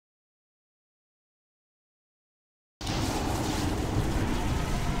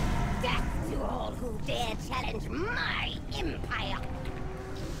dare challenge my empire?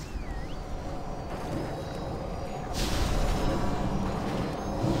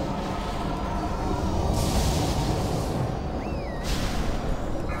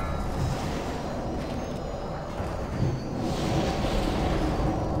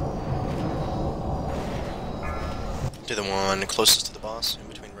 Do the one closest to the boss, in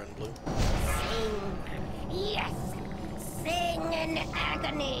between red and blue. Sing, yes, sing in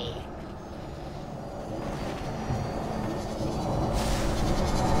agony.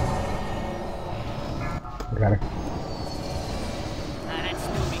 Got it. That's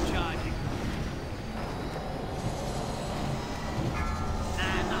still be charging.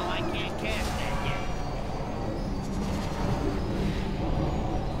 No, I can't cast that yet.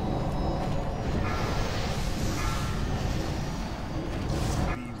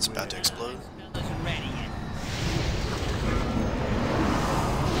 It's about to explode. Spell isn't ready yet.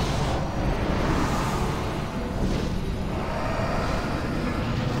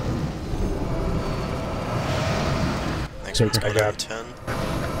 Next one's going down 10.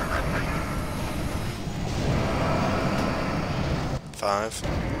 5.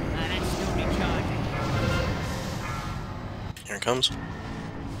 That's still be charging. Here it comes.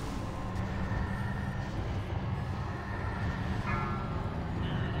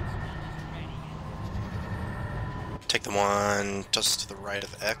 Take the one just to the right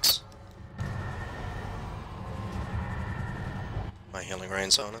of X. My healing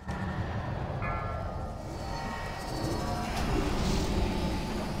rain's on it.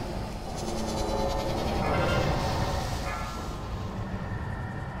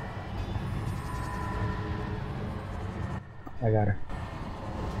 I got her.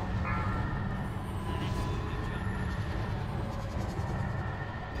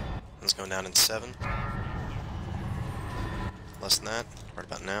 It's going down in 7. Less than that, right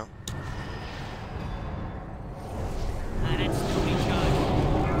about now. That's still be charging.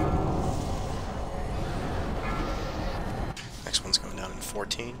 Next one's going down in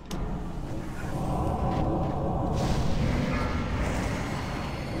 14.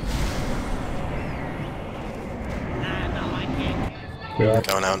 No, I can't cast that. Yeah.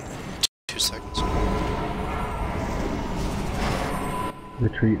 Going out in 2 seconds.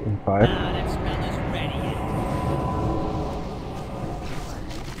 Retreat in 5. That spell isn't ready yet.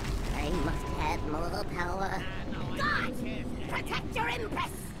 I must have more power. God, protect your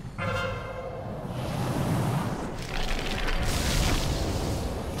Empress!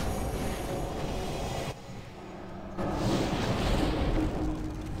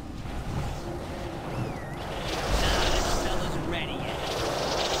 That spell isn't ready yet.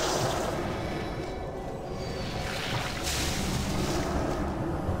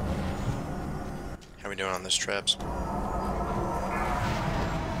 How are we doing on those traps?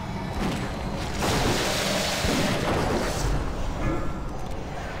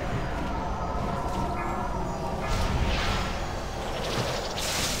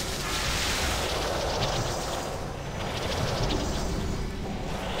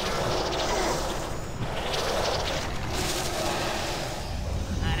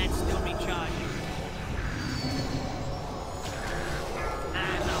 That's still be charging.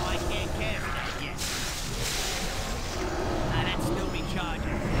 No, I can't cast that yet. That's still be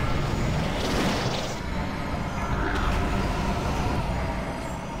charging.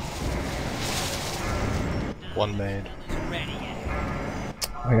 One made. Isn't ready yet.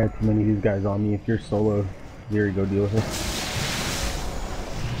 I got too many of these guys on me. If you're solo, Zeri, go deal with it.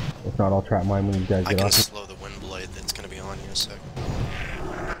 If not, I'll trap mine when these guys I get can off. slow the wind blade that's going to be on you in a second.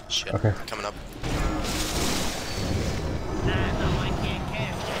 Shit, Okay. coming up. No, I can't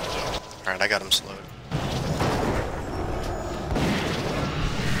cast that yet. Alright, I got him slowed.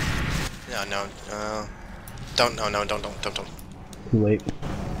 Yeah, no, don't. Too late.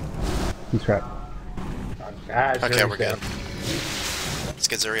 He's trapped. Okay, we're good. Let's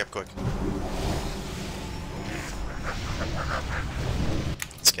get Zeri up quick.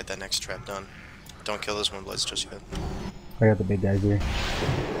 Let's get that next trap done. Don't kill those wind blades just yet. I got the big guys here.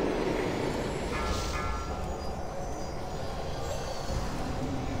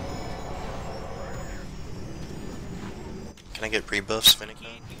 Can I get rebuffs, Finnegan?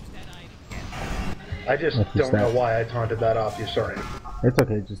 I just That's your don't know stat. why I taunted that off you, sorry. It's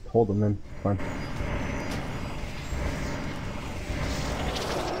okay, just hold them then. It's fine.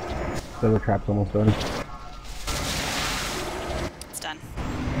 The other trap's almost done. It's done.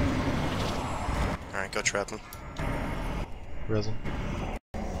 Alright, go trap him. Resin.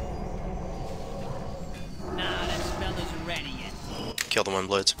 That spell isn't ready yet. Kill the wind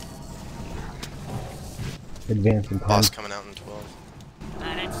blades. Advance in time. Boss coming out in 12.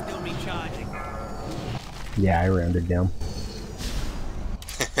 That's still recharging. Yeah, I rounded down.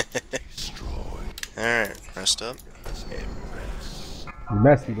 Alright, rest up.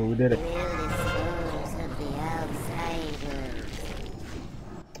 Messy, but we did it. We'll dispose of the outsiders.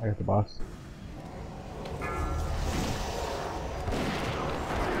 I got the boss.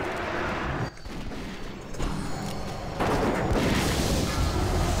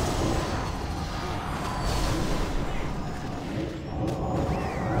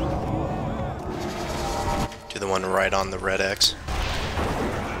 Do the one right on the red X.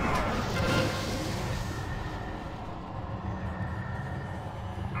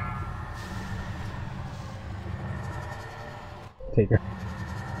 Take her.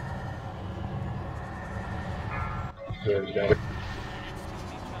 There we go.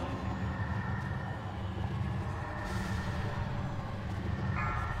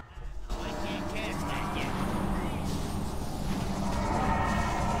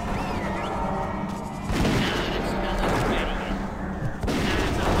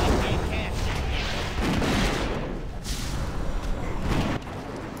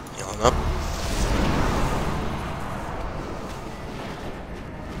 Healing up.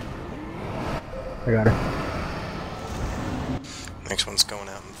 I got her. Next one's going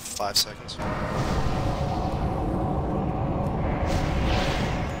out in 5 seconds.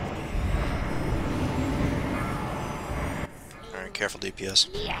 Alright, careful DPS.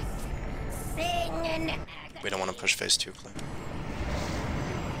 Yes! Sing an We don't want to push phase 2, Clint.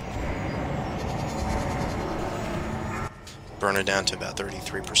 Burn it down to about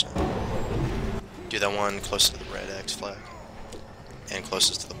 33%. Do that one close to the red X flag. And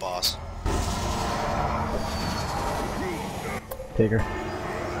closest to the boss. Take her.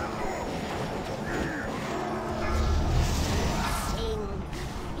 sing.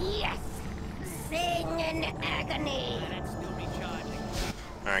 Yes! Sing in agony!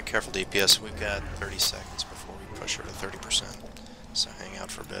 Alright, careful DPS. We've got 30 seconds before we push her to 30%. So hang out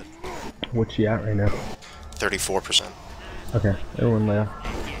for a bit. What's she at right now? 34%. Okay, everyone lay off.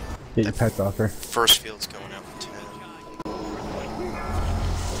 Get your pets off her. First field's going out in 10.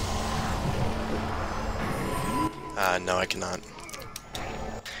 No, I cannot.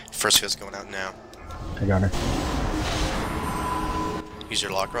 First field's going out now. I got her. Use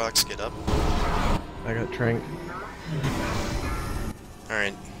your lock rocks, get up. I got Trank.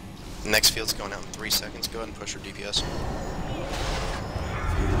 Alright. Next field's going out in 3 seconds. Go ahead and push your DPS.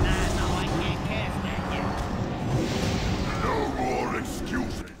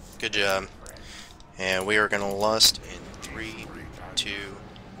 Good job. And we are gonna lust in 3, 2,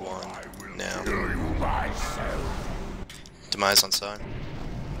 1, now. Demise on side.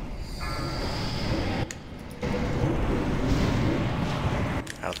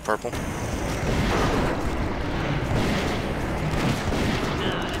 Out the purple.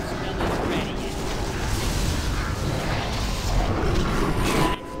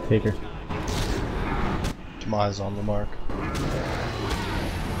 Take her. Demise on the mark.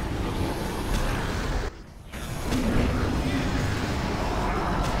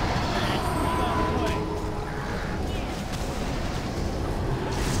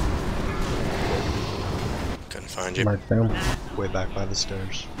 Couldn't find you. Mark down. Way back by the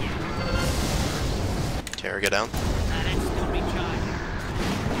stairs. Terra, get down.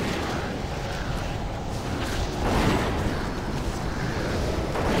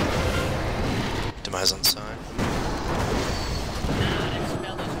 Demise on side.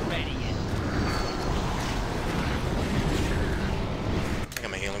 I got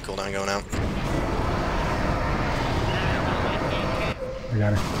my healing cooldown going out. I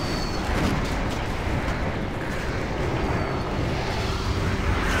got her.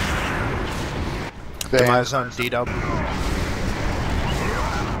 Demise on D-Dub. Get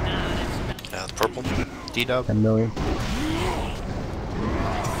out of the purple. D-Dub. 10 million.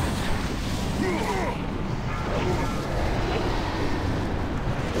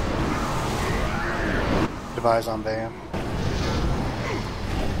 Demise on Bam.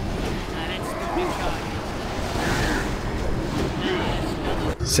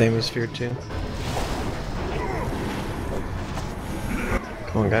 Same as Fear 2.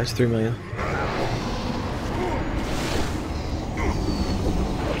 Come on guys, 3 million.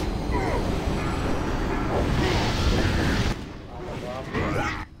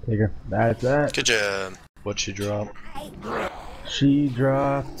 Take her. That's that. Good job. What'd she drop? She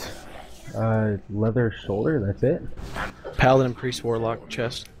dropped leather shoulder, that's it? Paladin, Priest, Warlock,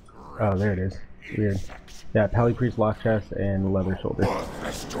 chest. Oh, there it is. Weird. Yeah, Pally Priest lock chest and leather shoulder.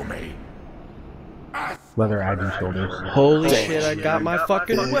 Leather agi shoulders. Holy shit, I got my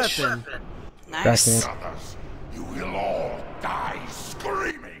fucking weapon! Nice. You will all die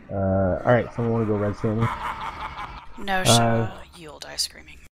screaming. Alright, someone wanna go red standing? No, Uh, you'll die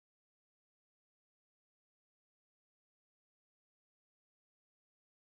screaming.